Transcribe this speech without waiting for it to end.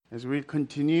As we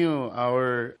continue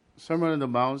our Sermon on the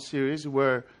Mount series,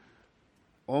 we're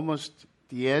almost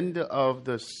the end of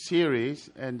the series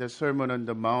and the Sermon on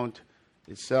the Mount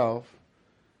itself.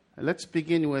 And let's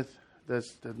begin with the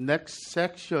next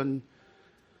section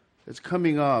that's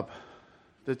coming up.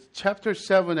 The chapter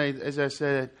 7, as I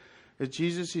said,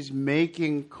 Jesus is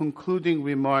making concluding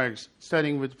remarks,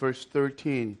 starting with verse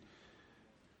 13.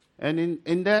 And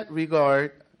in that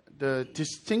regard, the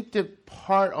distinctive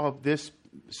part of this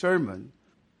sermon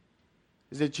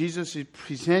is that Jesus is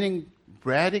presenting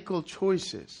radical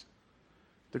choices.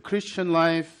 The Christian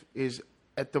life is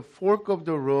at the fork of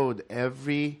the road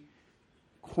every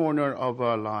corner of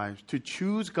our lives. To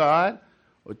choose God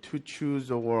or to choose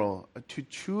the world. Or to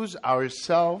choose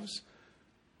ourselves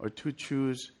or to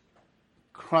choose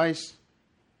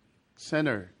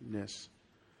Christ-centeredness.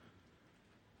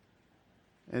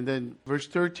 And then verse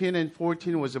 13 and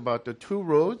 14 was about the two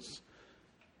roads,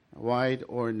 wide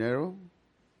or narrow.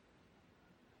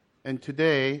 And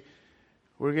today,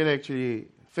 we're going to actually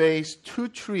face two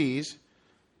trees,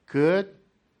 good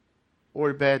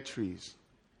or bad trees.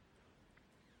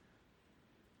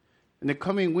 In the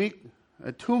coming week,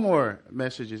 two more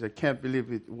messages. I can't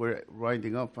believe it. We're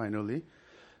winding up finally.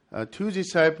 Two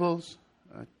disciples,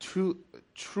 true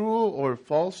or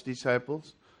false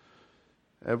disciples.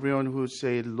 Everyone who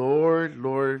say, Lord,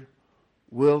 Lord,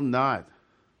 will not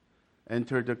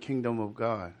enter the kingdom of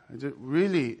God. It's a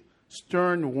really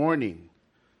stern warning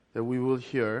that we will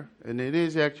hear. And it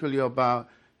is actually about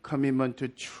commitment to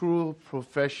true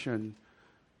profession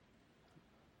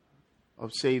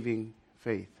of saving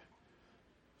faith.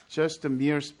 Just the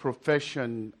mere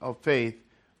profession of faith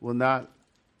will not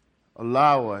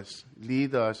allow us,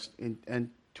 lead us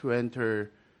to enter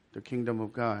the kingdom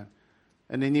of God.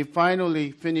 And then he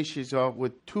finally finishes off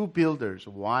with two builders,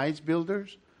 wise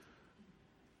builders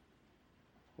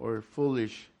or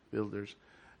foolish builders.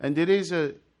 And it is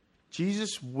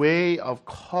Jesus' way of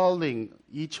calling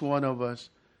each one of us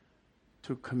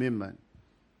to commitment.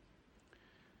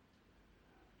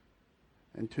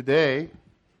 And today,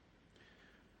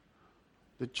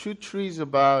 the two trees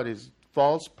about is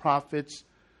false prophets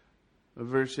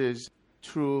versus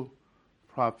true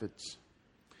prophets.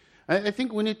 I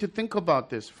think we need to think about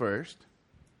this first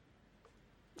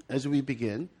as we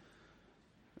begin.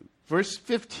 Verse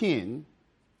 15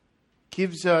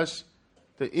 gives us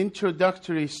the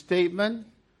introductory statement,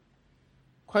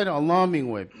 quite an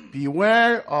alarming way.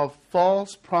 Beware of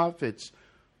false prophets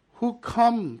who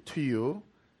come to you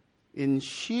in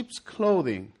sheep's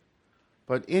clothing,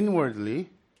 but inwardly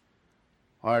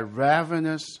are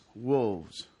ravenous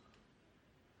wolves.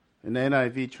 And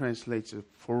NIV translates it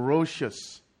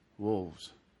ferocious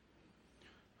wolves.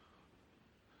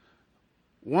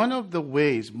 One of the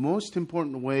ways, most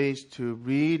important ways to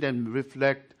read and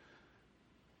reflect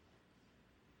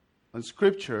on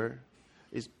Scripture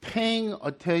is paying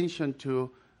attention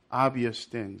to obvious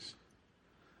things.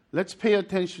 Let's pay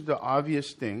attention to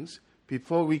obvious things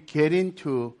before we get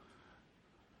into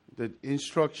the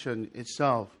instruction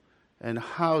itself and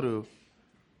how to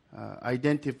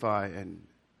identify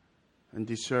and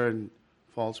discern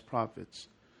false prophets.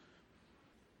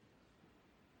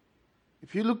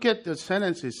 If you look at the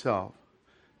sentence itself,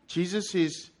 Jesus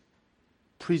is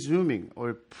presuming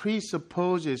or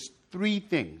presupposes three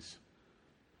things.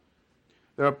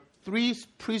 There are three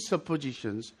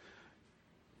presuppositions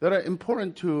that are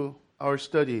important to our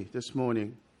study this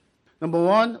morning. Number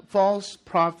one, false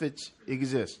prophets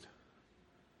exist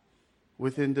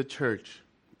within the church,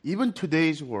 even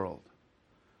today's world.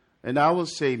 And I will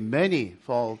say many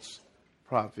false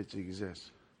prophets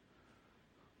exist.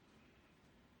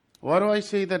 Why do I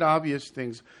say that obvious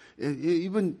things?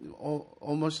 Even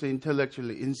almost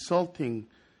intellectually insulting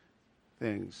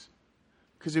things.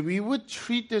 Because if we would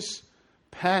treat this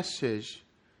passage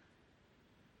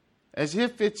as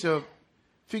if it's a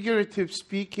figurative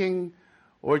speaking,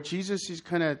 or Jesus is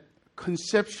kind of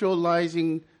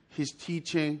conceptualizing his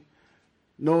teaching,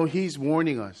 no, he's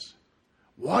warning us.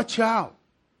 Watch out.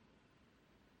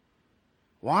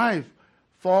 Why?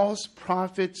 False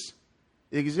prophets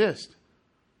exist.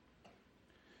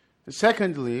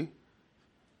 Secondly,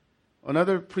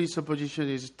 another presupposition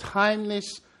is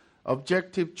timeless,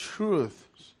 objective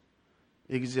truths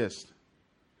exist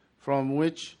from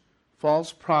which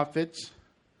false prophets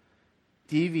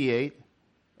deviate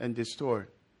and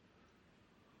distort.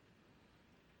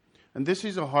 And this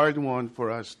is a hard one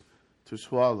for us to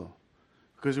swallow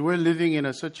because we're living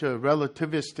in such a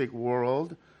relativistic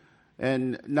world,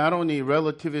 and not only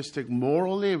relativistic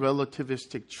morally,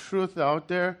 relativistic truth out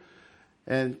there,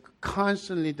 and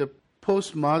constantly the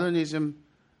postmodernism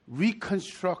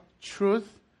reconstruct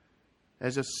truth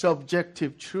as a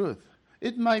subjective truth.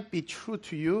 It might be true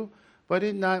to you, but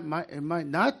it might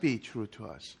not be true to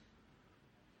us.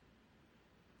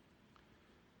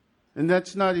 And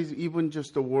that's not even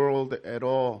just the world at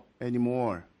all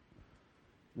anymore.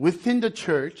 Within the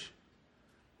church,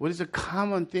 what is a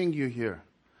common thing you hear?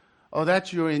 Oh,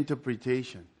 that's your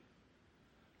interpretation.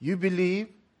 You believe,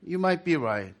 you might be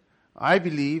right. I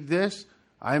believe this,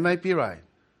 I might be right.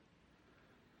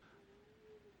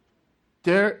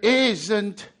 There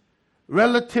isn't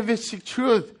relativistic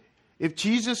truth. If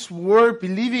Jesus were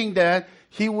believing that,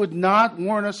 he would not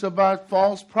warn us about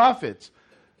false prophets.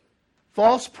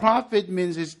 False prophet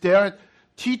means they're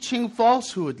teaching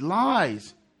falsehood,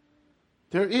 lies.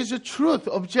 There is a truth,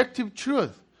 objective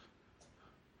truth.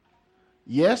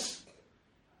 Yes,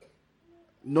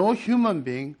 no human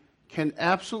being can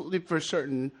absolutely for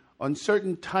certain on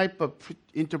certain type of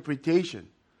interpretation.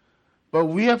 But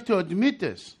we have to admit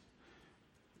this.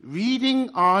 Reading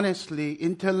honestly,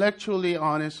 intellectually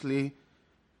honestly,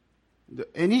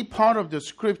 any part of the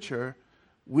scripture,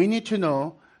 we need to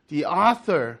know the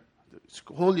author,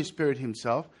 the Holy Spirit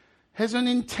himself, has an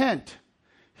intent.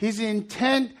 His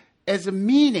intent as a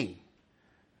meaning.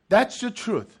 That's the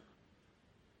truth.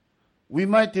 We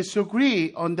might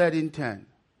disagree on that intent.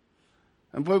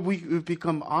 But we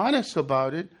become honest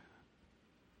about it.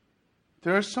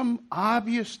 There are some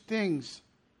obvious things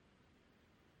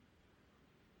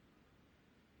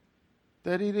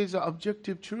that it is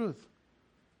objective truth.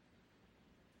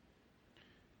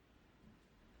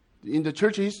 In the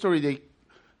church history,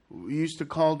 we used to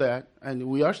call that, and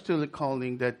we are still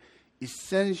calling that,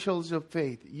 essentials of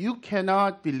faith. You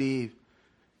cannot believe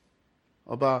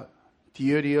about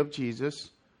deity of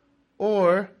Jesus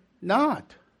or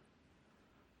not.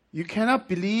 You cannot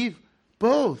believe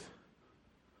both.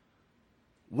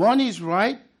 One is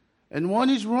right and one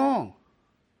is wrong.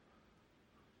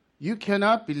 You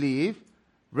cannot believe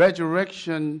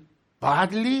resurrection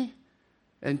bodily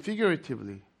and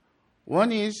figuratively.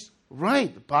 One is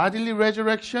right, bodily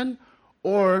resurrection,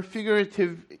 or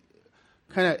figurative,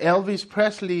 kind of Elvis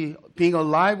Presley being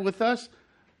alive with us.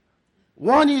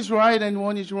 One is right and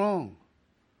one is wrong.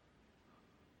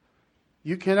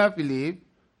 You cannot believe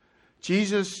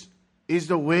Jesus is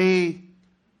the way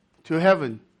to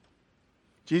heaven.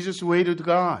 Jesus is the way to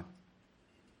God.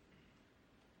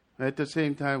 At the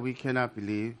same time, we cannot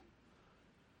believe.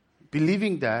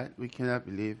 Believing that, we cannot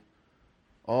believe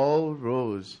all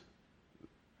roads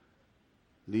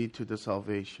lead to the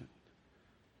salvation.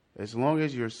 As long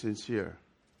as you're sincere.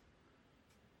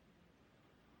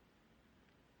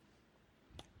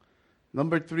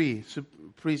 Number 3,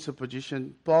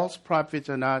 presupposition. False prophets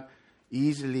are not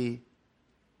easily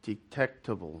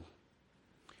detectable.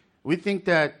 We think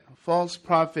that false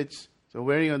prophets are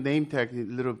wearing a name tag,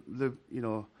 little,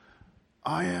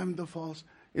 I am the false.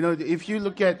 If you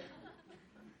look at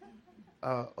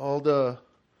all the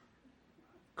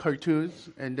cartoons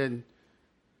and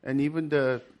even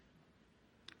the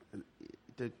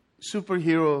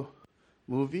superhero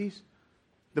movies,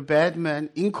 the bad man,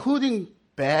 including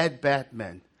bad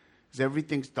Batman, because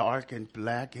everything's dark and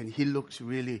black and he looks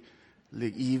really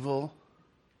evil.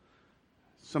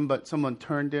 Someone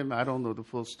turned him. I don't know the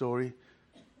full story.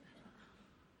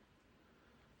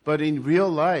 But in real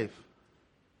life,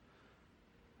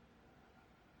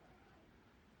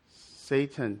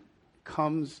 Satan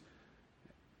comes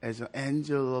as an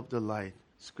angel of the light,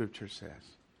 Scripture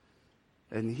says.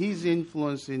 And he's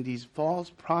influencing these false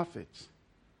prophets.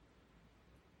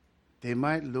 They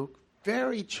might look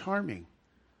very charming,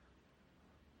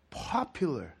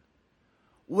 popular,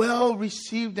 well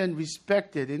received and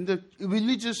respected in the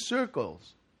religious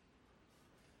circles,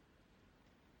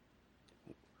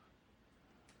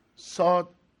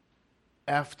 sought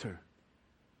after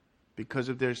because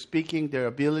of their speaking, their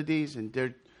abilities, and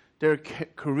their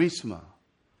charisma.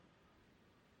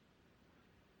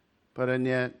 But and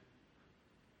yet,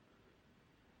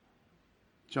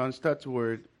 John Stott's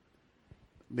word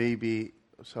may be,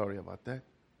 sorry about that,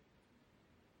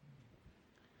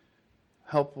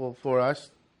 helpful for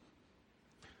us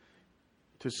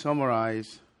to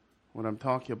summarize what I'm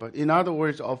talking about. In other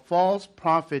words, a false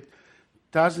prophet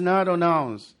does not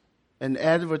announce and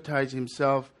advertise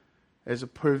himself as a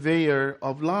purveyor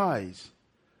of lies.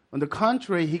 On the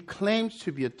contrary, he claims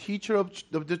to be a teacher of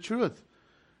the truth,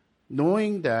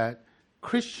 knowing that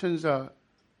Christians are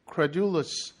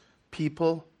credulous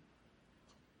people.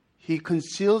 He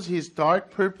conceals his dark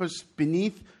purpose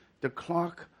beneath the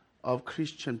cloak of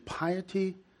Christian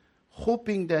piety,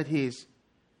 hoping that his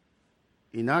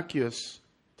innocuous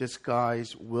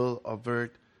disguise will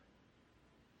avert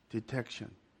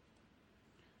detection.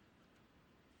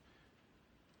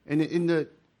 And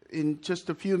in just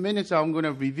a few minutes, I'm going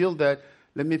to reveal that.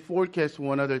 Let me forecast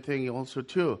one other thing also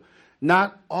too.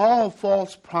 Not all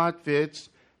false prophets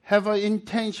have an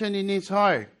intention in his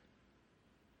heart.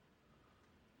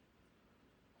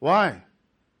 Why?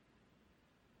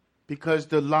 Because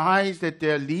the lies that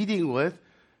they're leading with,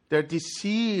 they're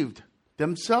deceived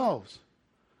themselves.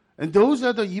 And those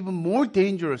are the even more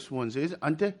dangerous ones,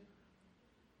 aren't they?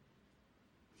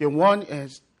 The one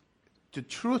has the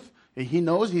truth, and he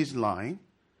knows he's lying,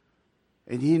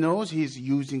 and he knows he's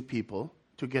using people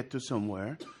to get to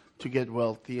somewhere, to get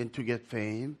wealthy and to get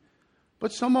fame.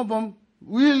 But some of them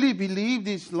really believe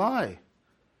this lie.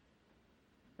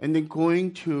 And then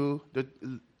going to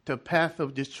the path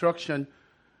of destruction,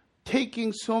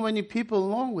 taking so many people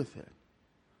along with it.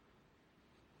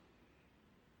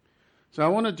 So I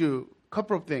want to do a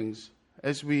couple of things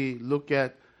as we look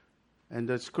at and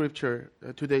the scripture,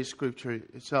 today's scripture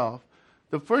itself.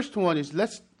 The first one is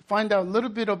let's find out a little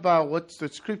bit about what the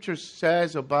scripture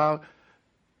says about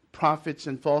prophets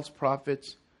and false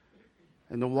prophets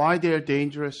and why they are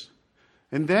dangerous.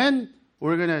 And then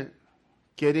we're going to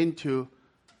get into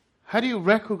how do you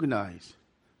recognize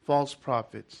false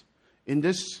prophets. In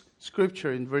this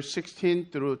scripture, in verse 16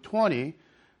 through 20,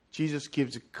 Jesus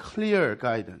gives clear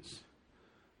guidance.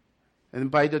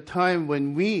 And by the time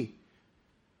when we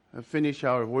finish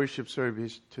our worship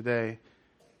service today,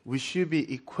 we should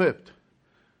be equipped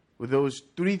with those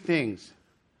three things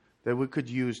that we could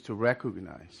use to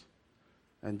recognize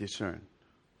and discern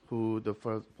who the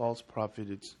false prophet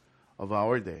is of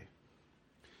our day.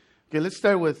 Okay, let's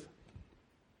start with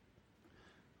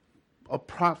a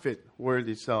prophet word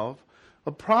itself.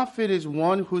 A prophet is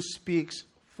one who speaks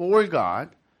for God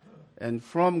and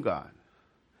from God.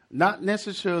 Not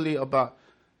necessarily about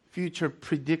future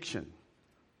prediction.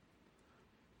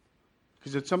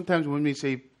 Because sometimes when we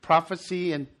say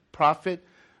prophecy and prophet,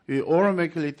 we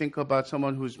automatically think about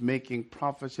someone who's making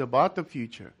prophecy about the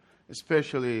future,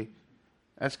 especially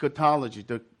eschatology,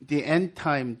 the end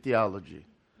time theology.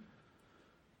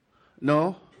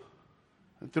 No.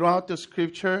 Throughout the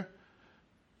scripture,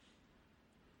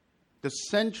 the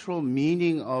central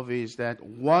meaning of it is that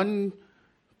one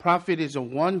prophet is the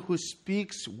one who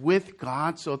speaks with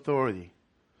God's authority.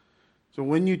 So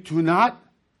when you do not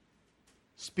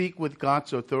speak with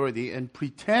God's authority and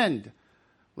pretend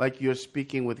like you're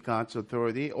speaking with God's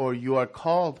authority, or you are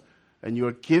called and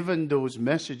you're given those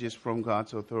messages from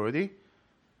God's authority,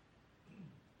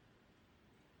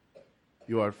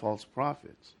 you are false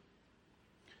prophets.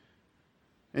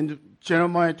 In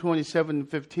Jeremiah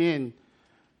 27:15,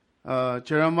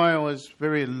 Jeremiah was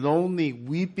very lonely,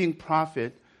 weeping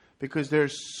prophet because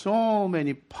there's so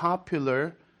many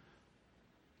popular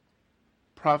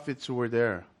prophets who were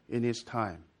there in his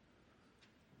time.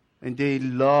 And they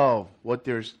love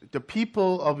the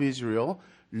people of Israel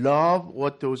love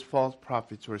what those false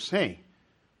prophets were saying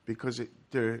because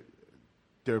they're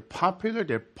popular,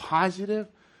 they're positive,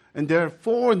 and they're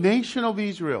for the nation of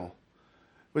Israel.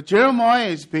 But Jeremiah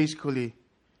is basically,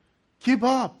 give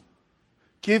up.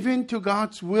 Give in to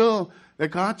God's will that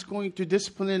God's going to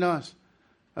discipline us.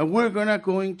 And we're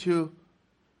going to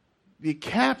be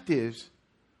captives.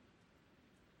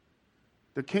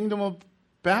 The kingdom of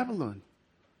Babylon.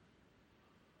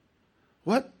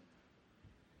 What?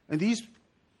 And these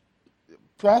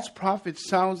false prophets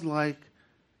sounds like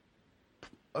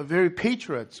very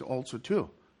patriots also too.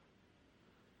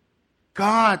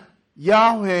 God,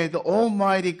 Yahweh, the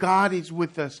Almighty God is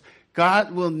with us.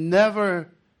 God will never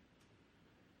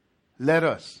let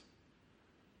us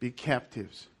be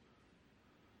captives,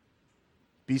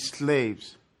 be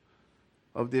slaves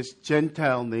of this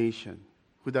Gentile nation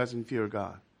who doesn't fear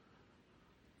God.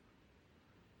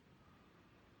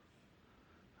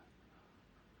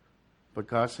 But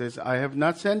God says, I have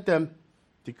not sent them,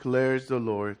 declares the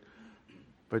Lord,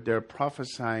 but they're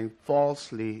prophesying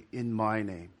falsely in my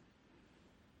name.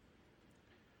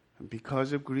 And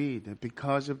because of greed and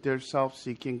because of their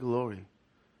self-seeking glory.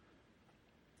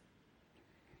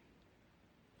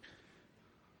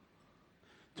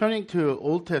 Turning to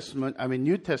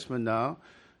New Testament now,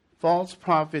 false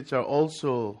prophets are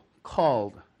also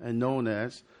called and known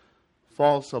as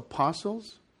false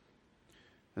apostles.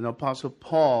 And Apostle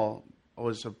Paul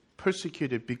was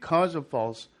persecuted because of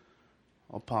false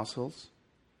apostles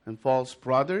and false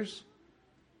brothers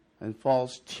and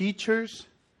false teachers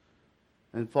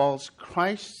and false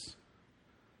Christs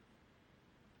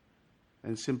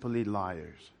and simply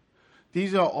liars.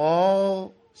 These are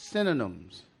all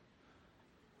synonyms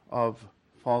of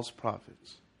false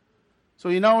prophets. So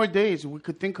in our days, we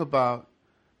could think about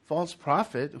false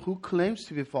prophet. Who claims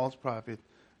to be false prophet?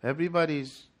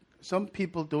 Some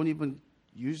people don't even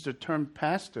use the term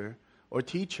pastor or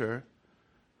teacher,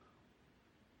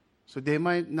 so they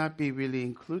might not be really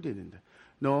included in that.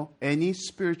 No, any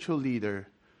spiritual leader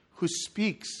who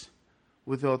speaks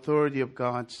with the authority of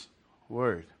God's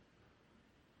word.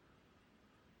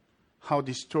 How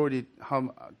distorted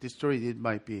it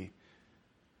might be.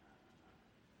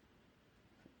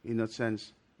 In a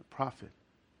sense, a prophet.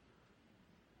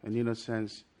 And in a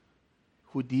sense,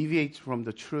 who deviates from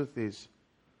the truth is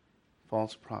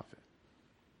false prophet.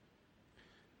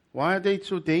 Why are they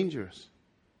so dangerous?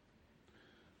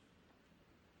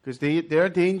 Because they are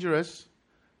dangerous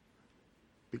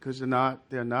because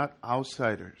they're not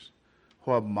outsiders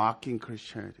who are mocking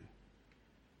Christianity.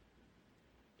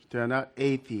 They are not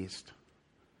atheists.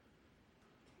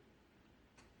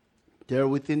 They're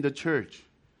within the church.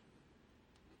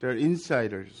 They're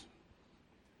insiders.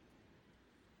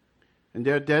 And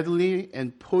they're deadly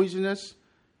and poisonous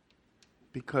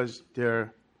because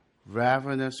they're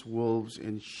ravenous wolves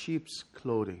in sheep's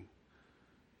clothing.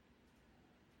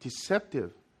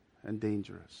 Deceptive and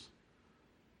dangerous.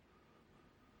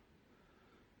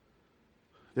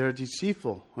 They're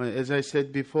deceitful. As I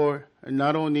said before,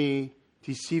 not only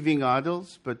deceiving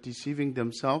others, but deceiving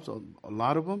themselves, a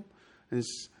lot of them. And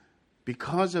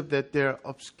because of that, they're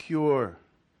obscure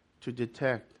to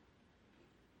detect.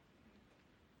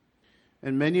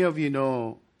 And many of you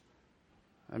know,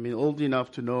 old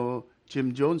enough to know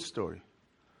Jim Jones' story.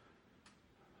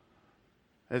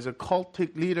 As a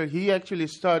cultic leader, he actually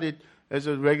started as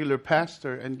a regular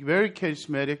pastor and very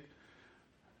charismatic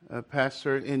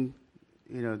pastor in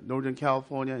Northern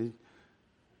California.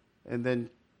 And then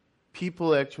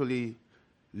people actually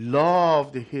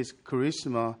loved his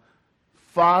charisma,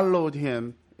 followed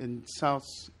him in South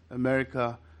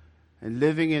America, and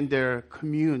living in their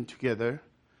commune together.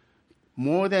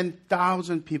 More than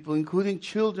 1,000 people, including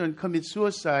children, commit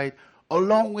suicide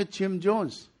along with Jim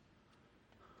Jones.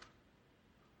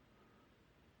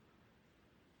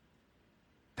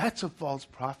 That's a false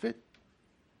prophet.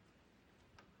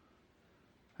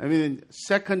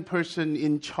 Second person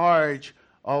in charge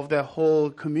of the whole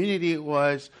community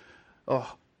was a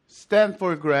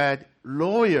Stanford grad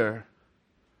lawyer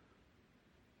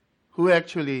who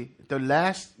actually, the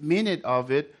last minute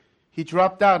of it, he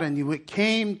dropped out and he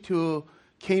came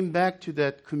back to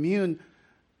that commune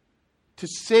to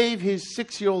save his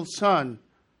 6-year-old son,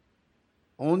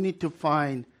 only to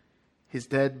find his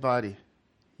dead body,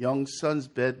 young son's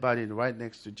dead body right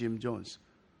next to Jim Jones.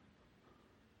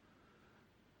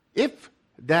 If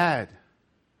that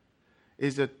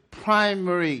is a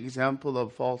primary example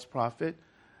of false prophet,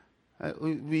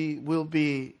 we will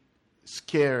be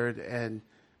scared and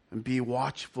be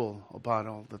watchful about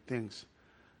all the things.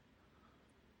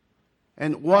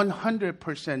 And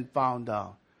 100% found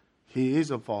out he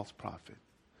is a false prophet.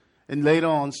 And later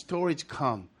on, stories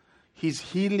come. His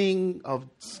healing of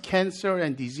cancer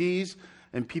and disease,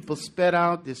 and people spat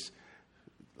out this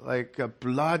like a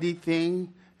bloody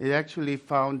thing. It actually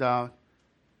found out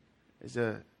is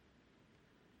a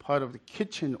part of the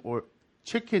chicken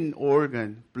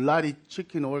organ, bloody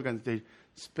chicken organs they're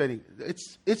spitting.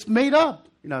 It's made up,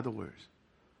 in other words.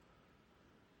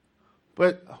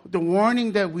 But the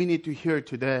warning that we need to hear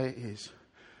today is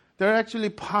there are actually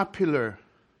popular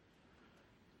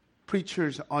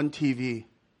preachers on TV,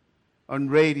 on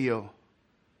radio,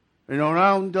 and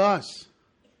around us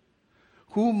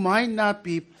who might not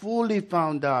be fully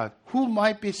found out, who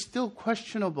might be still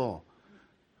questionable,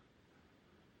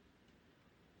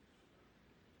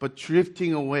 but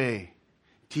drifting away,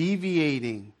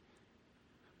 deviating,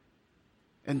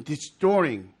 and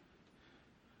distorting.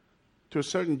 To a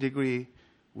certain degree,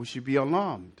 we should be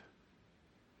alarmed.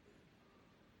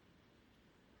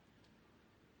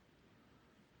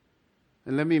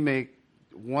 And let me make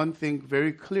one thing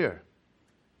very clear.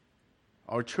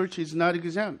 Our church is not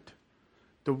exempt.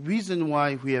 The reason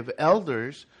why we have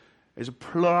elders is a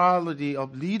plurality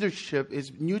of leadership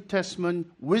is New Testament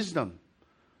wisdom.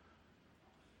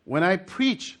 When I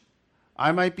preach,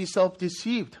 I might be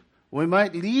self-deceived. We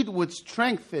might lead with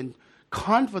strength and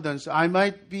confidence. I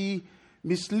might be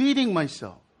misleading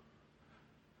myself.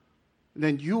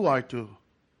 Then you are to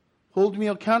hold me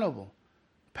accountable.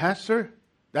 Pastor,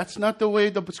 that's not the way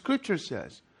the scripture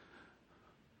says.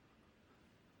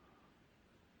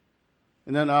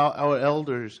 And then our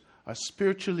elders are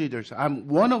spiritual leaders. I'm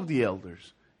one of the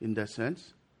elders in that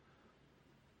sense.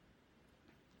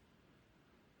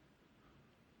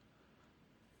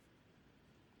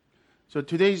 So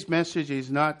today's message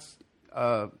is not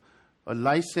a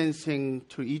licensing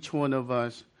to each one of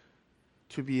us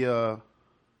to be a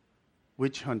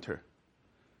witch hunter.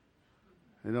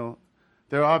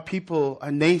 There are people,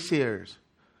 naysayers,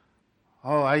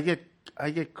 Oh, I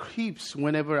get creeps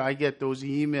whenever I get those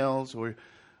emails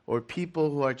or people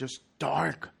who are just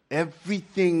dark.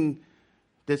 Everything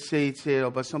that say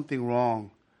about something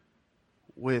wrong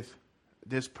with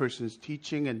this person's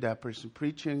teaching and that person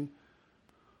preaching,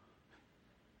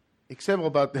 except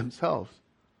about themselves.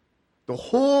 The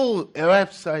whole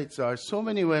so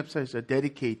many websites are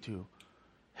dedicated to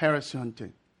heresy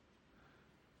hunting.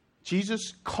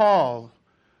 Jesus' call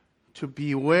to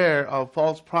beware of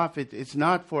false prophets is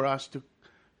not for us to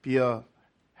be a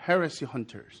heresy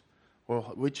hunters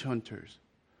or witch hunters.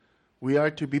 We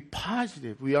are to be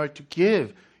positive. We are to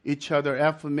give each other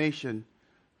affirmation,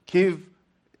 give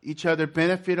each other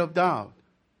benefit of doubt.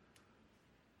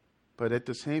 But at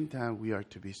the same time, we are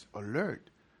to be alert,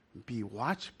 be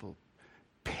watchful,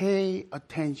 pay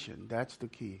attention. That's the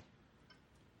key.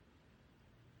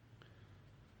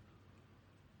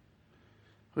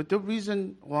 But the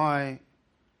reason why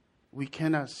we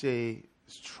cannot say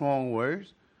strong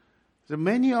words, so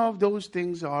many of those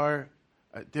things are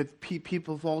that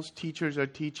people, false teachers are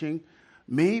teaching,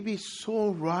 may be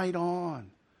so right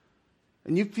on.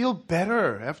 And you feel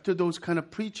better after those kind of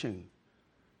preaching.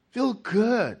 Feel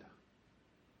good.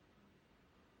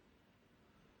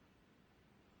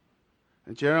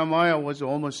 And Jeremiah was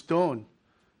almost stoned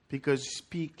because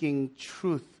speaking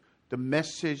truth, the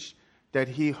message that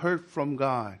he heard from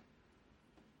God.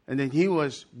 And then he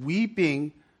was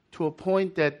weeping to a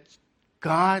point that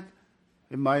God,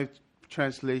 in my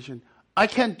translation, I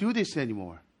can't do this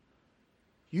anymore.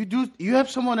 You have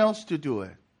someone else to do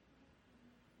it.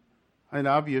 And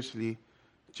obviously,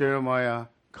 Jeremiah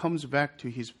comes back to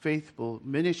his faithful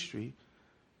ministry.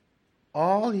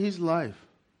 All his life,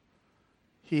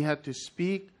 he had to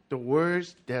speak the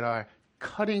words that are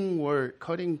cutting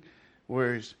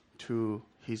words to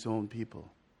his own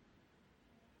people.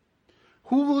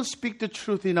 Who will speak the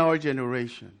truth in our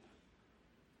generation?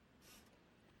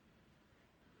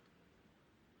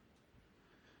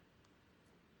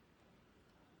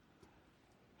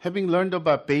 Having learned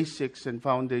about basics and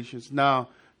foundations, now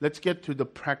let's get to the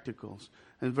practicals.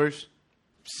 And verse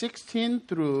 16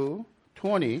 through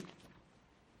 20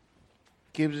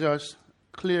 gives us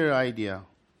clear idea.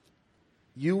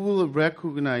 You will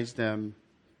recognize them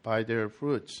by their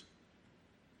fruits.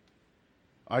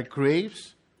 Are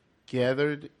grapes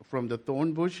gathered from the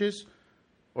thorn bushes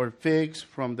or figs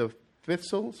from the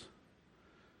thistles?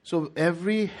 So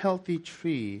every healthy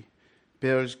tree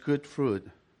bears good fruit,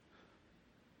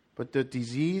 but the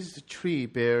diseased tree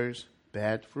bears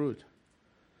bad fruit.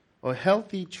 A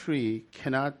healthy tree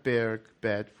cannot bear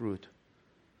bad fruit,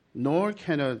 nor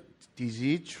can a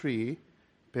diseased tree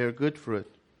bear good fruit.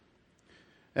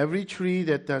 Every tree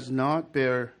that does not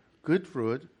bear good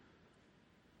fruit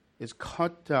is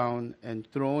cut down and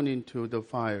thrown into the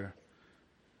fire.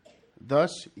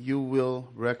 Thus you will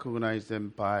recognize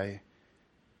them by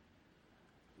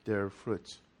their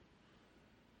fruits.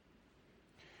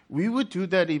 We would do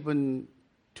that even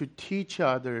to teach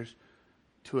others,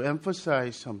 to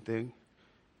emphasize something.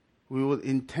 We will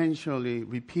intentionally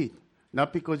repeat,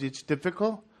 not because it's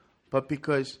difficult, but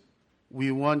because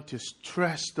we want to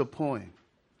stress the point.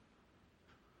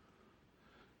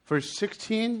 Verse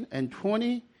 16 and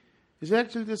 20 is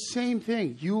actually the same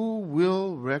thing. You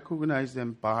will recognize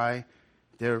them by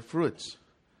their fruits.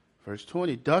 Verse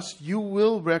 20, thus you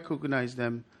will recognize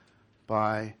them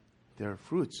by their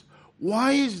fruits.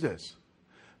 Why is this?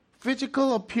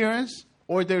 Physical appearance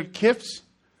or their gifts,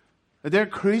 their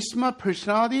charisma,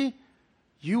 personality,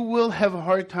 you will have a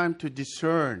hard time to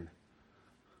discern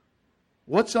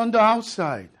what's on the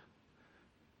outside.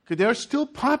 Because they're still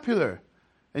popular.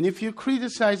 And if you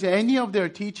criticize any of their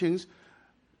teachings,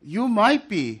 you might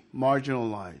be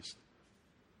marginalized.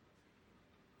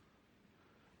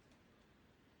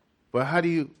 But how do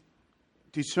you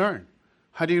discern?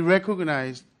 How do you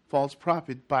recognize false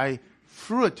prophet? By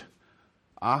fruit.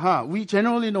 We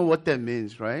generally know what that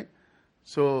means, right?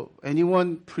 So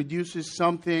anyone produces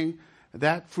something,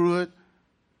 that fruit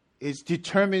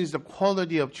determines the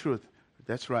quality of truth.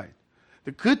 That's right.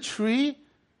 The good tree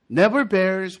never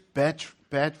bears bad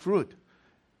fruit.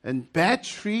 And bad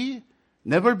tree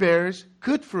never bears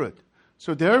good fruit.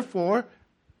 So therefore,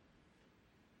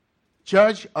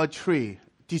 judge a tree,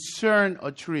 discern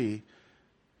a tree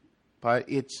by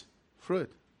its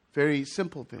fruit. Very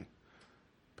simple thing.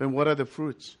 But what are the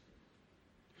fruits?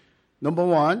 Number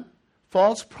one,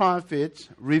 false prophets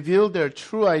reveal their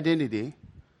true identity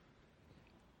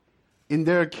in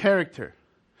their character.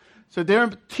 So their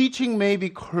teaching may be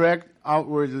correct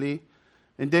outwardly,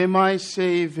 and they might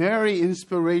say very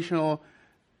inspirational,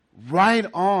 right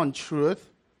on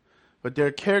truth, but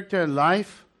their character and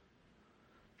life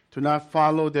to not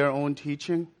follow their own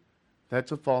teaching,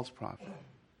 that's a false prophet.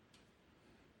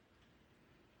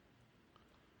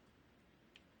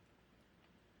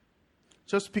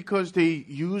 Just because they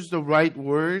use the right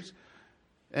words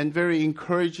and very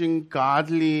encouraging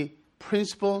godly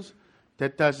principles,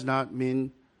 that does not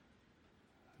mean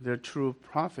they're true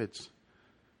prophets.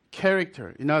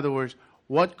 Character, in other words,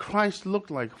 what Christ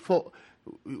looked like, fruit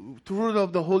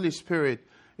of the Holy Spirit,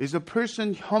 is a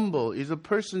person humble, is a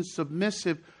person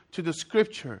submissive to the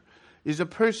Scripture, is a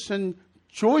person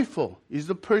joyful, is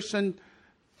a person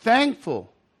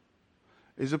thankful,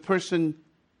 is a person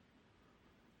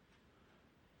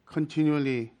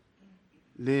continually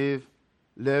live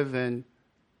in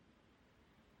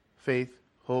faith,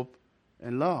 hope,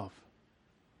 and love.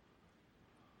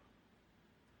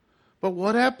 But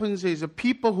what happens is the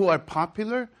people who are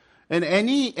popular, and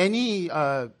any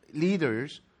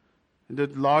leaders, the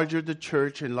larger the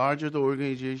church and larger the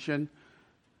organization,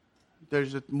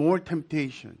 there's more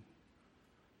temptation.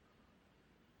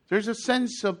 There's a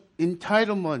sense of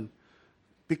entitlement.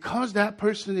 Because that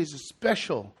person is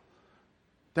special,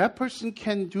 that person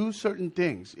can do certain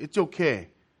things. It's okay.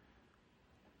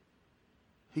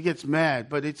 He gets mad,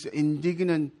 but it's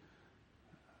indignant,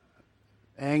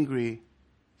 angry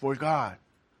for God.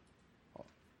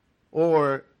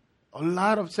 Or a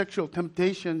lot of sexual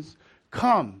temptations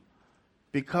come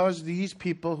because these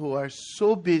people who are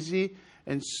so busy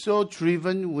and so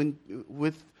driven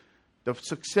with the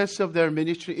success of their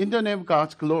ministry in the name of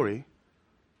God's glory.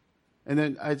 And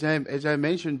then, as I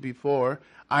mentioned before,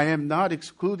 I am not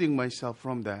excluding myself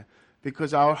from that,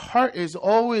 because our heart is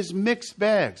always mixed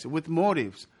bags with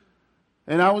motives.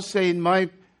 And I would say in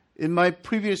my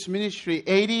previous ministry,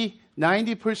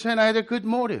 80-90% I had a good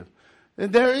motive.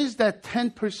 And there is that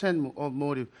 10% of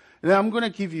motive. And I'm going to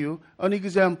give you an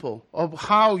example of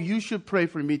how you should pray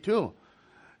for me too.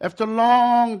 After a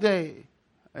long day,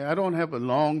 I don't have a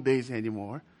long days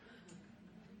anymore,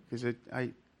 because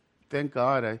I thank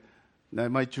God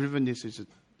my drivenness is,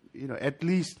 at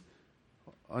least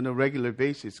on a regular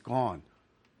basis gone.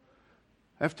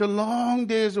 After long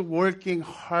days of working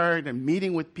hard and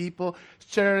meeting with people,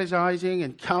 strategizing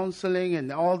and counseling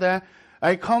and all that,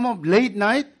 I come up late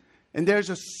night and there's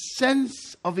a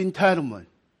sense of entitlement.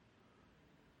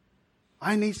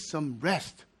 I need some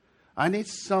rest. I need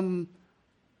some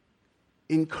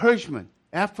encouragement,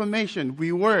 affirmation,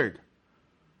 reward.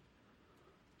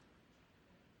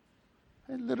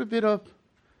 A little bit of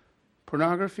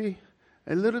pornography,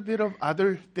 a little bit of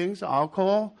other things,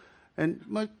 alcohol,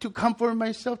 and to comfort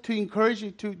myself, to encourage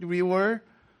you, to reward.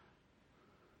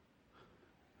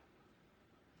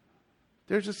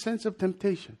 There's a sense of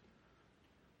temptation.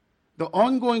 The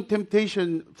ongoing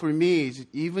temptation for me is,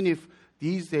 even if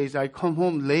these days I come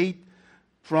home late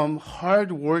from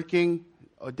hard working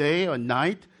a day or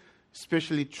night,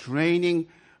 especially training,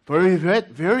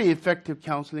 very effective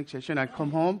counseling session, I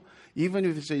come home, even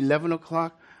if it's 11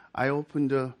 o'clock, I open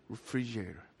the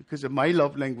refrigerator because my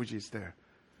love language is there.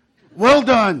 Well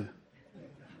done!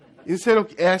 Instead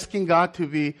of asking God to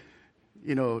be,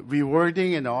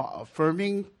 rewarding and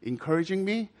affirming, encouraging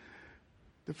me,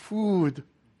 the food.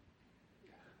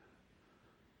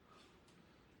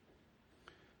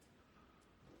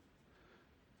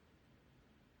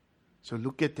 So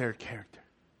look at their character.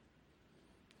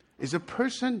 Is a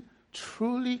person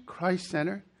truly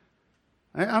Christ-centered?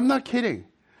 I'm not kidding.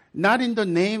 Not in the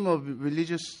name of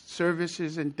religious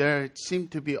services and there seem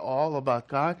to be all about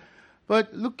God,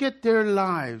 but look at their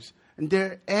lives and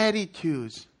their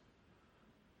attitudes.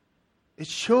 It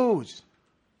shows.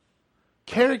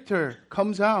 Character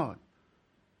comes out.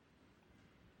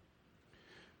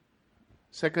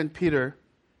 2 Peter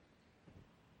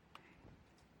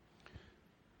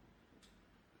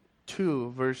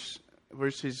 2,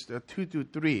 verses 2 to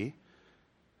 3,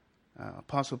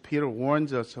 Apostle Peter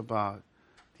warns us about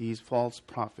these false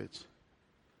prophets.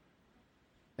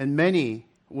 And many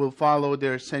will follow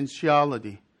their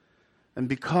sensuality, and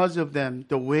because of them,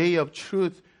 the way of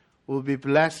truth will be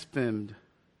blasphemed.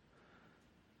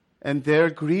 And in their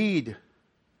greed,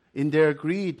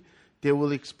 they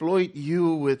will exploit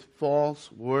you with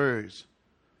false words.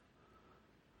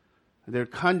 Their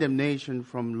condemnation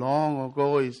from long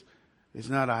ago is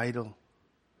not idle,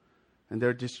 and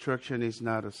their destruction is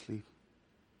not asleep.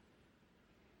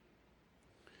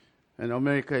 And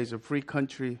America is a free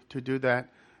country to do that,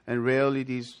 and rarely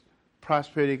these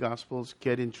prosperity gospels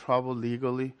get in trouble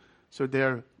legally. So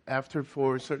they're,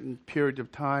 for a certain period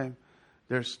of time,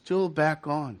 they're still back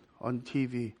on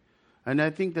TV. And I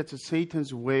think that's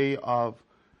Satan's way of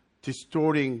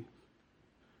distorting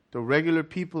the regular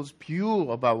people's view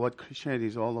about what Christianity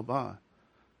is all about.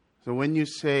 So when you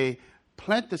say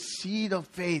plant the seed of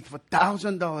faith for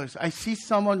 $1,000. I see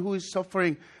someone who is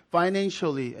suffering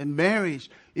financially and marriage.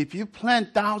 If you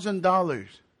plant $1,000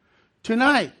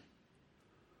 tonight,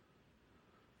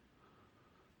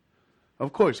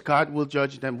 of course, God will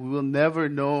judge them. We will never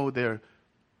know their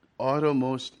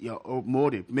uttermost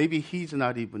motive. Maybe He's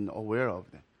not even aware of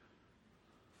them.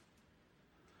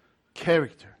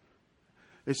 Character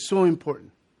is so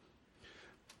important.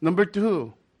 Number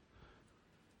two,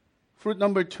 fruit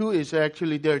number two is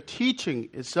actually their teaching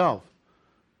itself.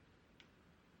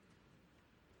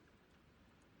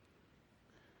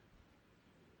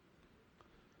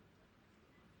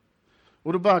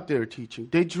 What about their teaching?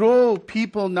 They drove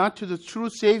people not to the true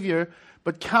Savior,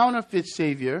 but counterfeit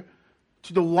Savior,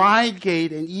 to the wide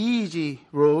gate and easy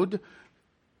road,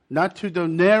 not to the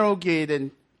narrow gate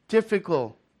and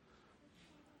difficult,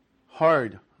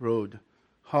 hard road,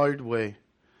 hard way.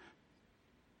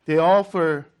 They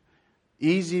offer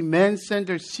easy,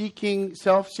 man-centered,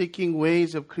 self-seeking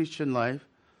ways of Christian life.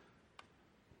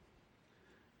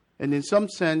 And in some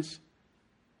sense,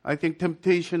 I think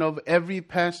temptation of every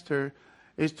pastor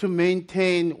is to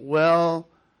maintain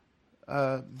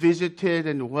visited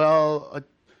and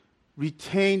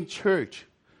retained church,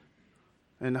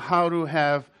 and how to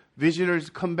have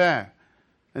visitors come back,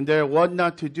 and what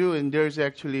not to do. And there's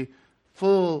actually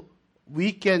full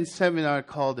weekend seminar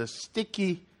called a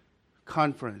Sticky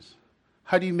Conference.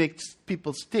 How do you make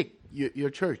people stick your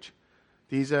church?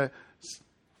 These are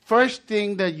first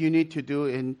thing that you need to do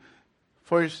in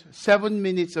first 7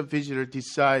 minutes of visitor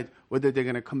decide whether they're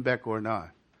going to come back or not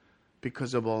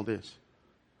because of all this.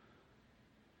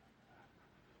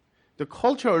 The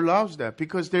culture allows that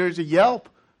because there's a Yelp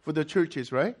for the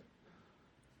churches, right?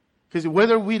 Because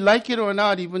whether we like it or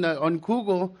not, even on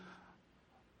Google,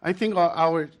 I think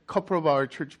our couple of our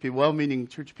church people, well-meaning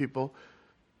church people,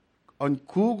 on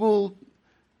Google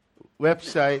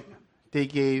website, they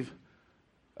gave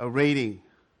a rating.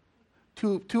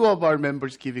 Two of our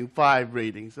members giving 5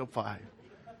 ratings of 5.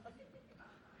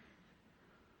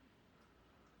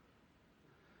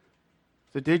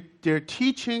 So their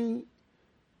teaching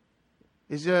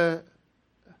is to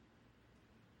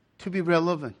be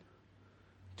relevant,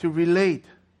 to relate,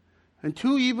 and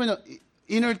to even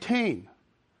entertain.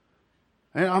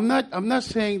 And I'm not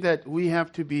saying that we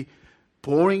have to be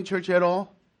boring church at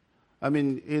all. I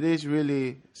mean, it is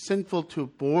really sinful to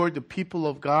bore the people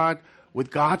of God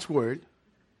with God's word.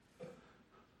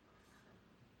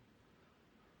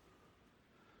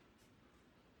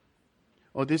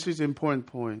 Oh, this is an important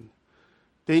point.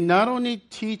 They not only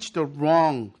teach the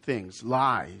wrong things,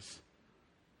 lies,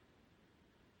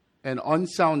 and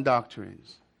unsound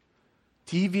doctrines,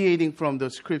 deviating from the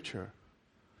scripture,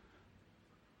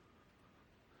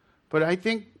 but I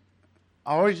think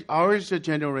ours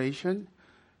generation,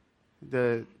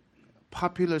 the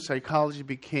popular psychology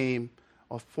became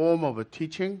a form of a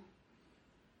teaching.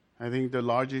 I think the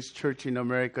largest church in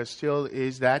America still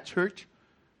is that church.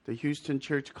 The Houston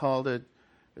church called it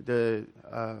the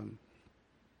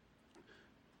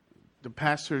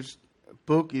pastor's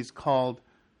book is called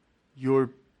Your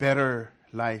Better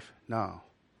Life Now.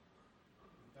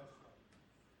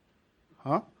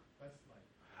 Huh?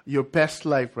 Your best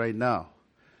life right now.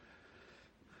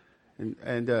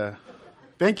 And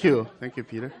thank you,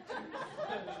 Peter.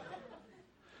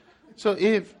 So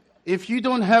if you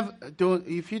don't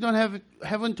have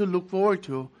heaven to look forward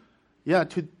to,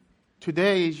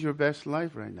 today is your best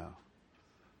life right now.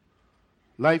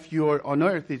 Life you're on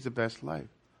earth is the best life.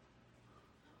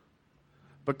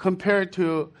 But compared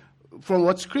to, from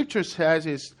what Scripture says,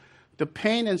 is the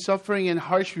pain and suffering and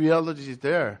harsh realities is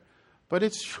there. But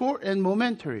it's short and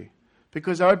momentary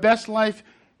because our best life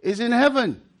is in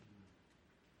heaven.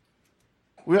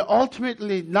 We're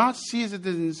ultimately not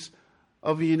citizens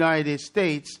of the United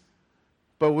States,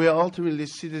 but we're ultimately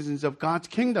citizens of God's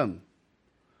kingdom.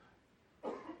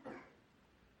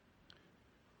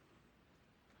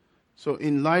 So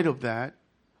in light of that,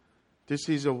 this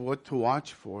is what to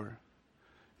watch for.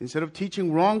 Instead of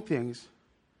teaching wrong things,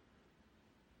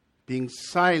 being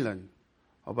silent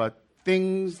about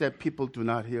things that people do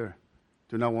not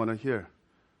want to hear.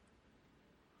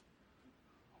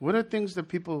 What are things that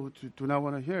people do not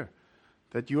want to hear?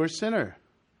 That you're a sinner.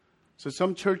 So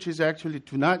some churches actually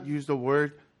do not use the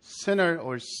word sinner,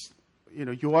 or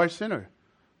you are a sinner.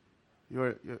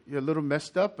 You're a little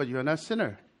messed up, but you're not a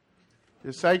sinner.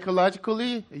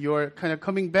 Psychologically, you're kind of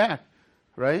coming back,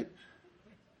 right?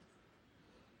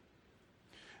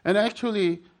 And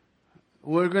actually,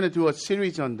 we're going to do a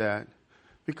series on that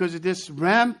because this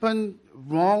rampant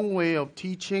wrong way of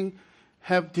teaching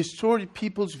have distorted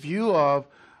people's view of,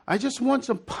 I just want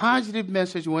some positive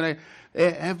message when I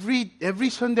Every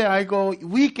Sunday I go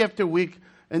week after week,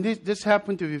 and this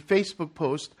happened to be a Facebook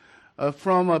post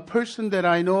from a person that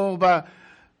I know about,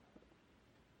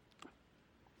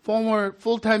 former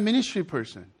full-time ministry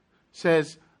person,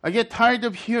 says, I get tired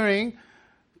of hearing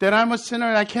that I'm a sinner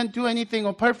and I can't do anything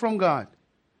apart from God.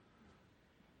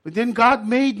 But then God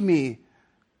made me,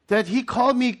 that He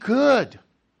called me good.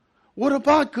 What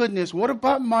about goodness? What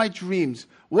about my dreams?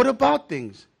 What about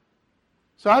things?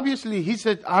 So obviously he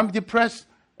said, I'm depressed.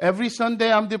 Every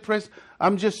Sunday I'm depressed.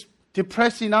 I'm just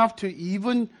depressed enough to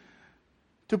even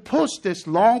to post this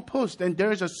long post. And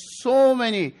there's so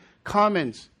many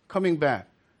comments coming back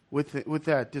with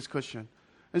that discussion.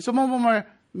 And some of them are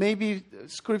maybe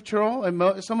scriptural,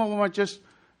 and some of them are just,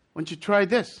 why don't you try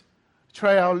this?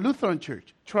 Try our Lutheran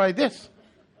church. Try this.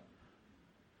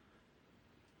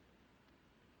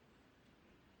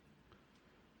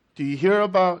 Do you hear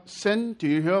about sin? Do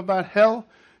you hear about hell?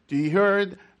 Do you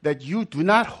hear that you do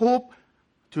not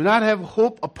have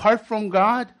hope apart from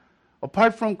God,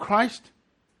 apart from Christ?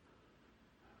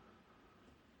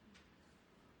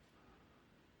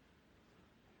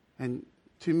 And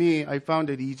to me, I found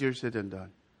it easier said than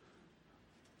done.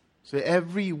 So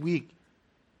every week,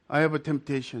 I have a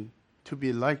temptation to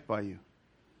be liked by you,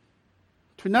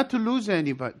 not to lose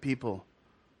any people,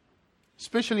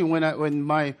 especially when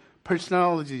my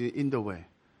personality is in the way.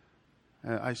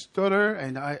 I stutter,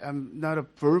 and I'm not a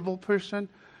verbal person,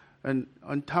 and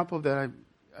on top of that,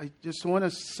 I just want to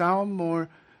sound more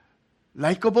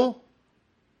likable.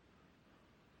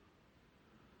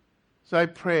 So I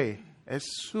pray as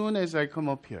soon as I come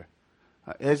up here,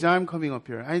 as I'm coming up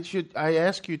here, I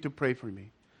ask you to pray for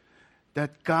me,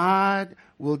 that God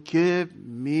will give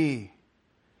me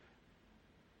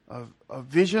a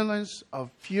vigilance, a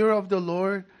fear of the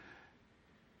Lord,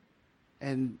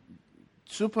 and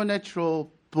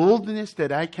supernatural boldness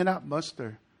that I cannot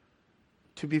muster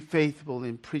to be faithful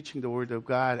in preaching the Word of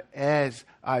God as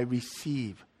I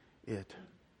receive it.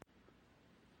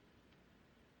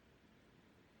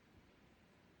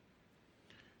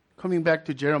 Coming back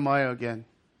to Jeremiah again.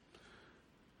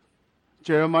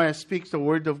 Jeremiah speaks the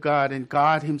Word of God, and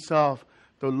God Himself,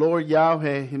 the Lord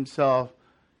Yahweh Himself,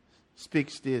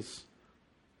 speaks this.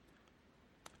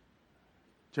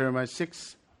 Jeremiah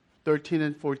 6:13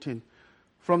 and 14.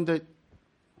 From the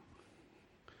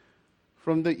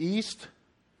east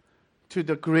to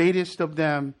the greatest of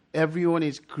them, everyone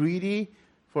is greedy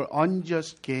for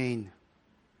unjust gain.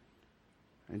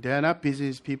 And they are not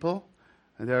business people.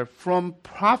 And they are from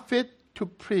prophet to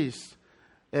priest,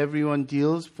 everyone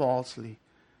deals falsely.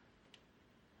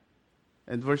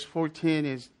 And verse 14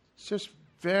 is just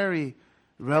very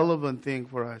relevant thing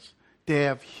for us. They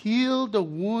have healed the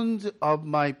wounds of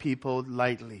my people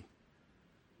lightly.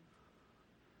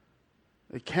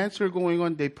 The cancer going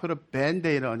on, they put a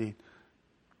Band-Aid on it.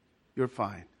 You're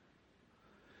fine.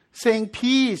 Saying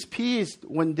peace, peace,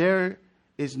 when there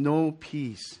is no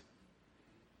peace.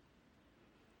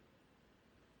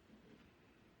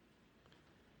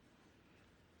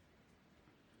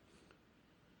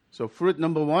 So fruit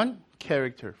number 1,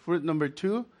 character. Fruit number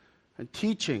 2,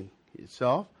 teaching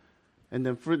itself. And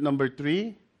then fruit number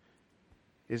 3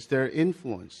 is their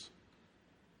influence.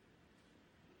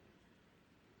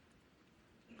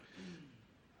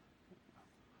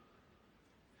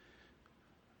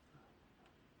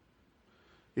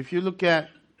 If you look at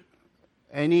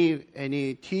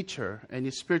any teacher, any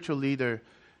spiritual leader,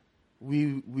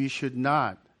 we should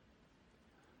not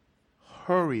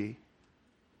hurry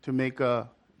to make a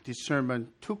discernment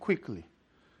too quickly.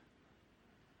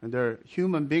 And they're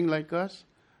human beings like us,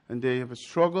 and they have a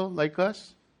struggle like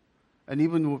us. And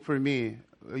even for me,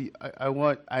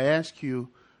 I ask you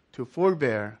to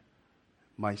forbear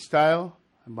my style,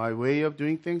 my way of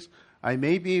doing things. I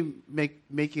may be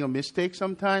making a mistake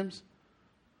sometimes.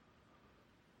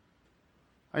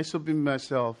 I submit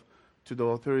myself to the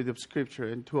authority of Scripture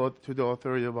and to the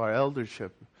authority of our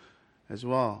eldership as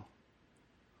well.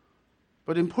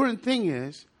 But the important thing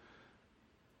is,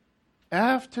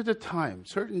 after the time,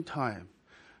 certain time,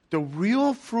 the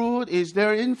real fruit is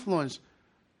their influence.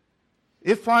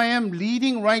 If I am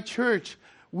leading right church,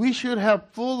 we should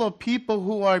have full of people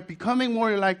who are becoming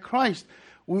more like Christ,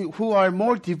 who are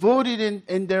more devoted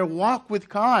in their walk with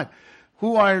God,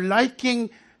 who are liking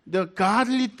the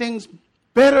godly things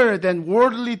better than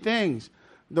worldly things,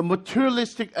 the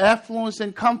materialistic affluence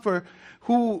and comfort,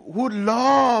 who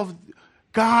love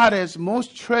God as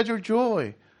most treasured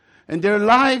joy. And their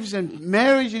lives and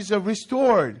marriages are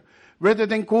restored rather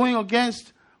than going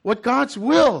against what God's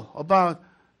will about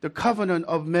the covenant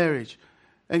of marriage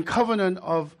and covenant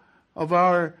of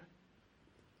our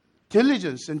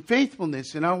diligence and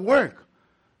faithfulness in our work.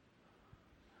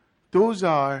 Those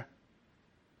are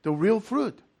the real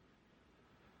fruit.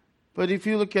 But if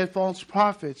you look at false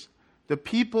prophets, the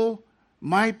people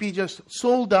might be just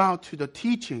sold out to the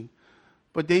teaching,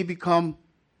 but they become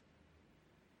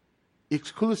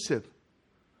exclusive.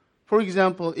 For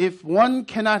example, if one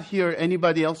cannot hear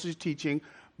anybody else's teaching,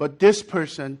 but this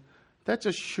person, that's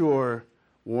a sure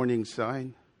warning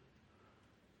sign.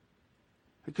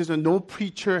 Because no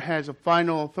preacher has a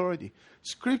final authority.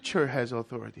 Scripture has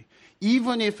authority.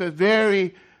 Even if a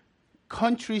very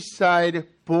countryside,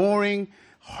 boring,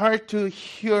 hard to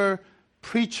hear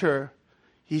preacher,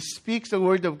 he speaks the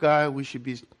word of God, we should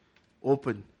be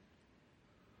open.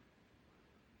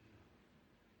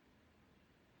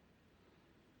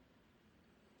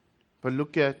 But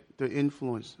look at the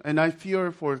influence. And I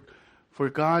fear for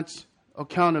God's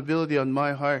accountability on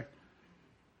my heart.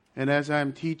 And as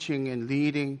I'm teaching and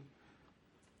leading.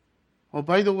 Oh,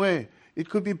 by the way, it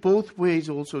could be both ways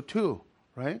also too,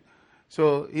 right?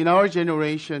 So in our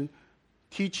generation,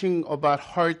 teaching about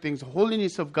hard things,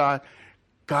 holiness of God,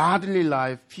 godly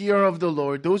life, fear of the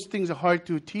Lord, those things are hard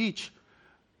to teach.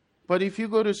 But if you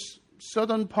go to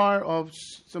southern part of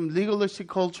some legalistic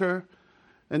culture,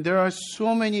 and there are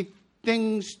so many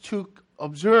things to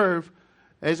observe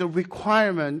as a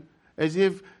requirement, as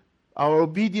if our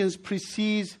obedience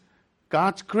precedes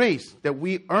God's grace, that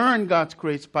we earn God's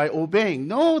grace by obeying.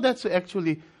 No, that's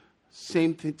actually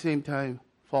same time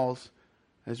false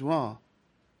as well.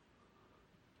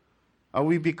 Are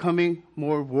we becoming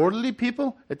more worldly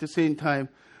people? At the same time,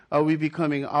 are we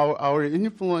becoming our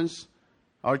influence,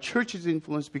 our church's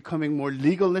influence, becoming more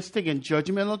legalistic and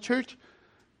judgmental church?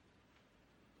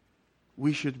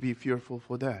 We should be fearful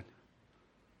for that.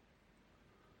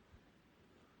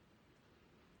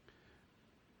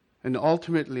 And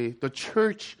ultimately, the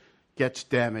church gets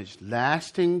damaged.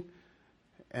 Lasting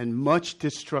and much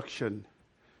destruction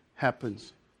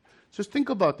happens. Just think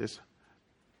about this.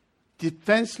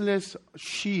 Defenseless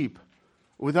sheep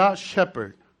without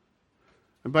shepherd.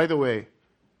 And by the way,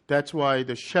 that's why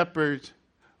the shepherds,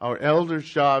 our elders'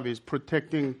 job is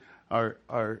protecting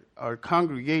our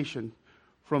congregation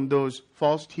from those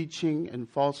false teaching and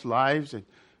false lives and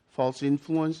false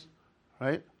influence,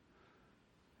 right?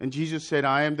 And Jesus said,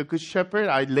 I am the good shepherd.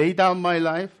 I lay down my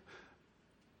life.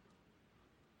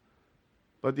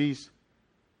 But these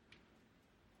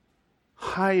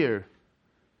higher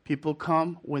people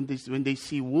come, when they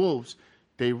see wolves,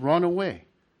 they run away.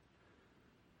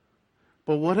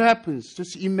 But what happens?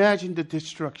 Just imagine the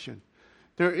destruction.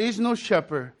 There is no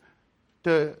shepherd.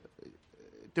 The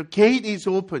gate is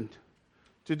opened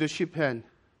to the sheep pen.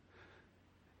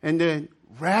 And then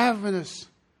ravenous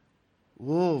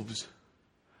wolves,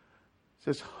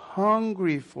 just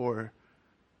hungry for.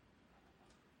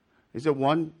 Is it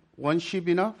one sheep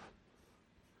enough?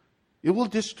 It will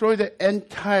destroy the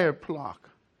entire flock.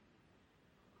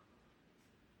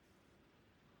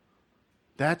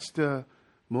 That's the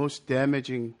most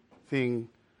damaging thing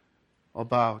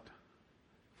about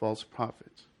false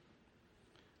prophets.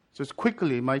 Just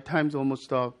quickly, my time's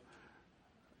almost up.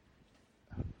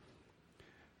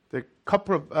 The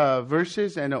couple of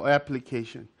verses and an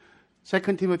application. 2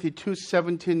 Timothy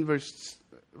 2:17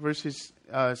 verses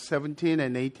 17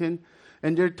 and 18.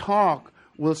 And their talk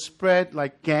will spread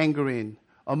like gangrene.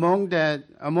 Among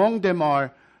them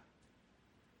are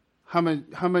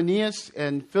Hymenaeus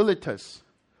and Philetus,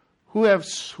 who have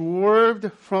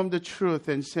swerved from the truth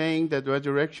and saying that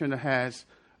resurrection has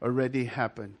already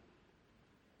happened.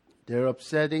 They're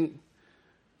upsetting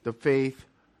the faith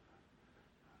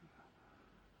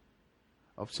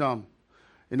of some.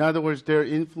 In other words, their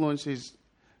influence is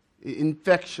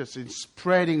infectious, it's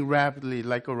spreading rapidly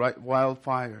like a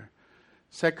wildfire.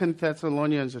 2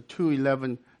 Thessalonians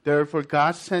 2:11, therefore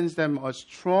God sends them a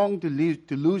strong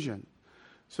delusion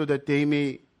so that they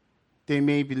may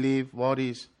believe what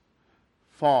is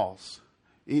false.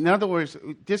 In other words,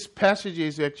 this passage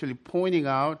is actually pointing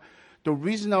out the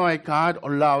reason why God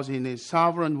allows in His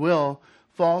sovereign will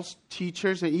false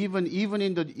teachers, and even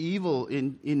in the evil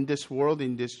in this world,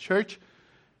 in this church,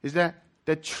 is that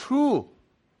the true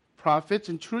prophets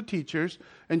and true teachers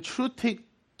and true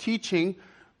teaching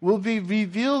will be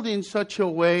revealed in such a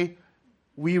way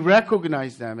we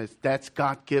recognize them as that's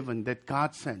God-given, that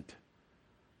God sent.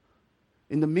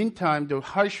 In the meantime, the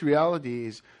harsh reality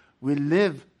is we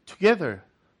live together.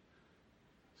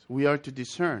 So we are to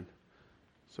discern.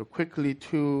 So quickly,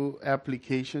 2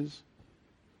 applications.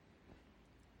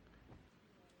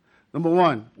 Number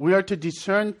 1, we are to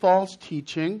discern false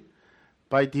teaching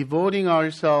by devoting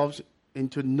ourselves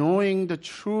into knowing the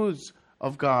truths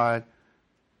of God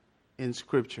in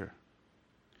Scripture.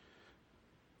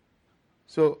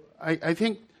 So I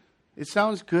think it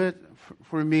sounds good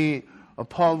for me.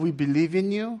 Paul, we believe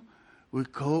in you. We're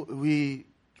going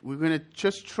to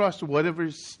just trust whatever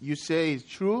you say is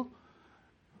true.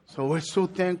 So we're so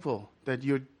thankful that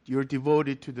you're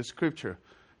devoted to the Scripture,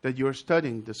 that you're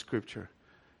studying the Scripture.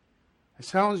 It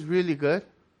sounds really good,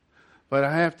 but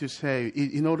I have to say,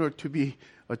 in order to be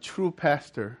a true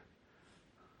pastor,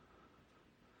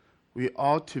 we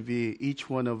ought to be, each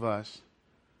one of us,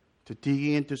 to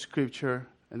digging into Scripture.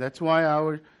 And that's why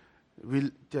our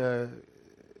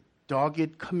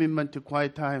dogged commitment to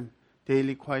quiet time,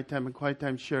 daily quiet time and quiet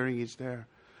time sharing is there.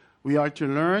 We are to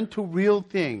learn to real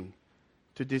thing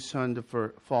to discern the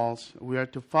false. We are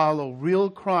to follow real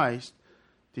Christ,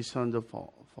 discern the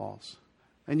false.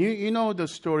 And you know the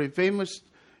story, famous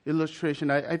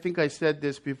illustration. I think I said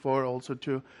this before also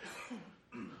to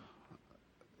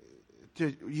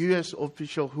the U.S.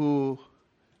 official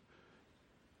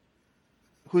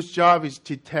whose job is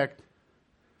to detect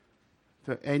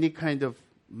any kind of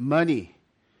money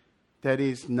that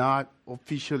is not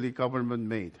officially government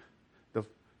made, the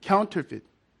counterfeit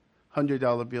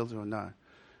 $100 bills or not.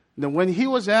 Now, when he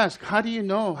was asked, how do you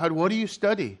know? What do you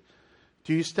study?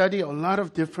 Do you study a lot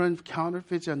of different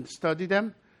counterfeits and study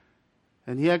them?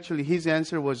 And his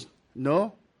answer was,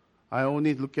 no, I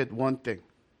only look at one thing.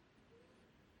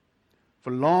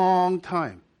 For a long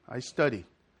time, I studied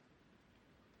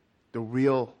the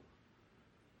real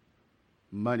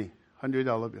money,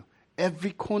 $100 bill.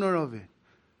 Every corner of it,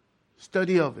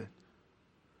 study of it.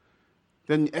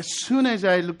 Then as soon as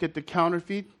I look at the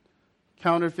counterfeit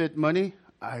money,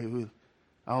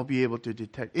 I'll be able to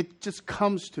detect. It just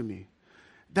comes to me.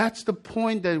 That's the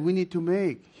point that we need to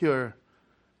make here.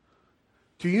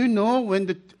 Do you know when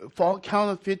the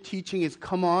counterfeit teaching is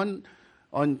come on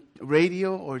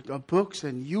radio or books,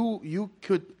 and you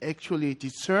could actually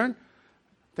discern?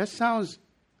 That sounds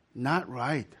not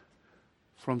right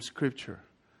from Scripture.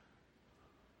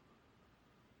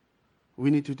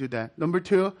 We need to do that. Number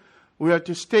 2, we are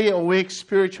to stay awake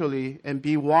spiritually and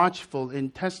be watchful in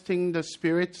testing the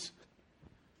spirits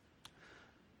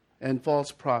and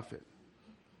false prophet.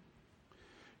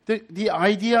 The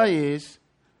idea is,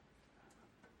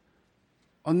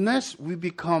 unless we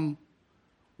become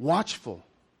watchful,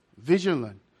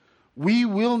 vigilant, we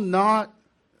will not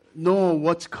know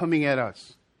what's coming at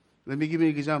us. Let me give you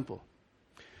an example.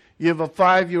 You have a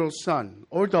 5-year-old son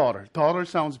or daughter. Daughter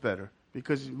sounds better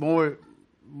because more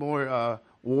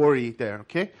worry there,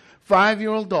 okay?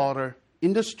 5-year-old daughter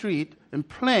in the street and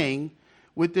playing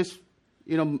with this,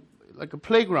 like a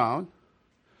playground.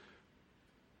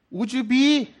 Would you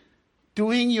be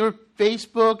doing your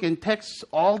Facebook and texts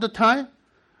all the time?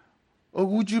 Or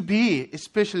would you be,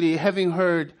 especially having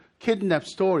heard kidnap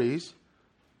stories,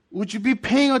 would you be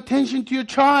paying attention to your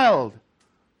child?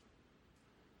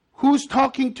 Who's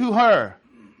talking to her?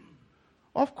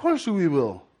 Of course we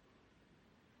will.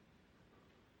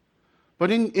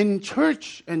 But in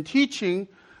church and teaching,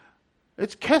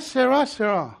 it's que sera,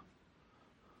 sera.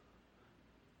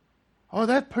 Oh,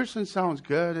 that person sounds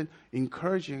good and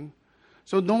encouraging.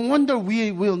 So no wonder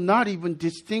we will not even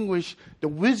distinguish the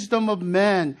wisdom of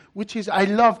man, which is, I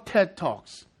love TED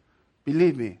Talks.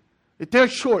 Believe me. They're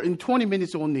short, in 20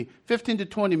 minutes only, 15 to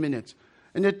 20 minutes.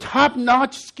 And they're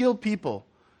top-notch skilled people.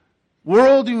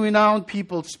 World-renowned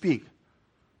people speak.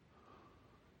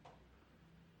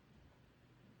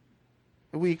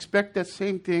 And we expect that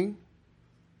same thing.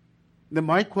 Then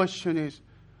my question is,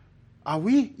 are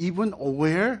we even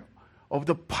aware of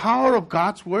the power of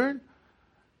God's Word?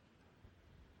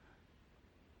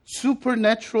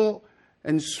 Supernatural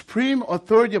and supreme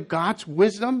authority of God's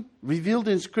wisdom revealed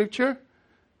in Scripture?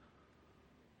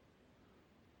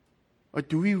 Or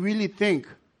do we really think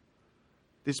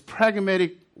this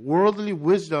pragmatic worldly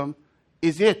wisdom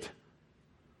is it?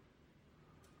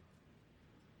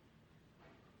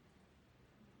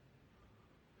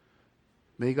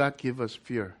 May God give us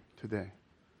fear today.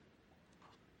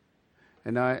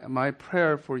 And my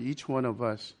prayer for each one of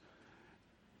us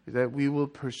is that we will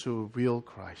pursue real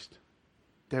Christ.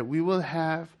 That we will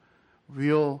have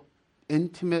real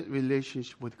intimate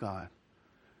relationship with God.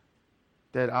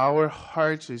 That our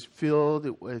hearts is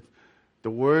filled with the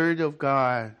Word of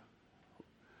God,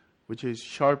 which is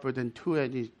sharper than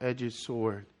two-edged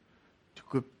sword,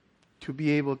 to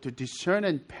be able to discern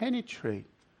and penetrate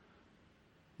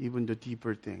even the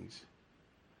deeper things.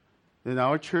 Then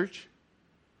our church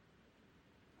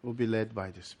will be led by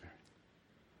the Spirit.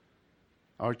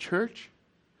 Our church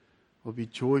will be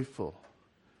joyful,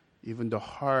 even the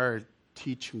hard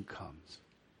teaching comes.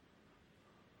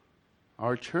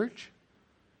 Our church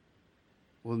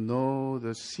will know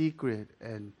the secret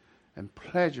and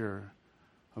pleasure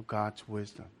of God's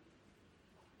wisdom.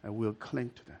 and we'll cling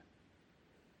to that.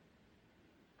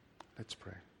 Let's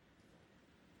pray.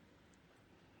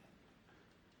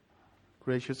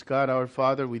 Gracious God, our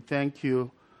Father, we thank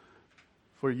you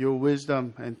for your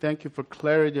wisdom and thank you for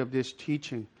clarity of this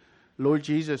teaching. Lord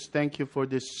Jesus, thank you for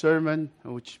this sermon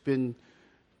which has been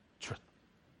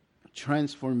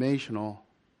transformational.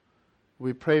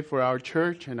 We pray for our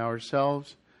church and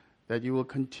ourselves that you will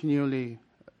continually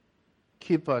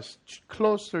keep us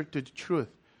closer to the truth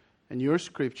and your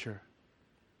scripture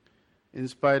in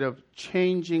spite of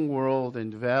changing world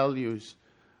and values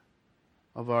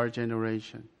of our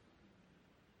generation.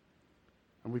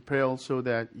 And we pray also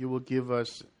that you will give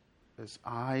us as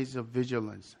eyes of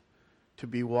vigilance to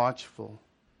be watchful,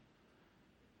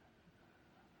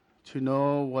 to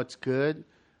know what's good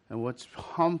and what's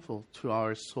harmful to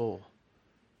our soul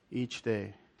each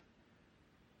day.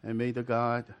 And may the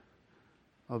God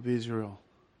of Israel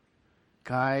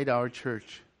guide our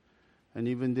church and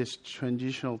even this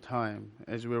transitional time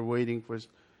as we're waiting for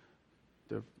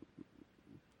the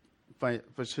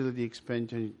facility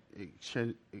expansion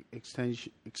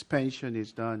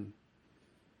is done,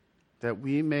 that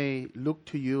we may look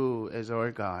to you as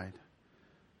our guide,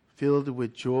 filled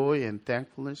with joy and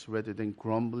thankfulness rather than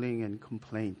grumbling and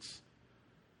complaints.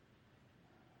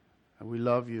 And we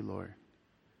love you, Lord.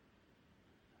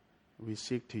 We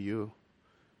seek to you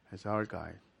as our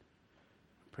guide.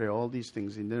 Pray all these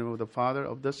things in the name of the Father,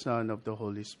 of the Son, of the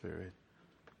Holy Spirit.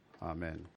 Amen.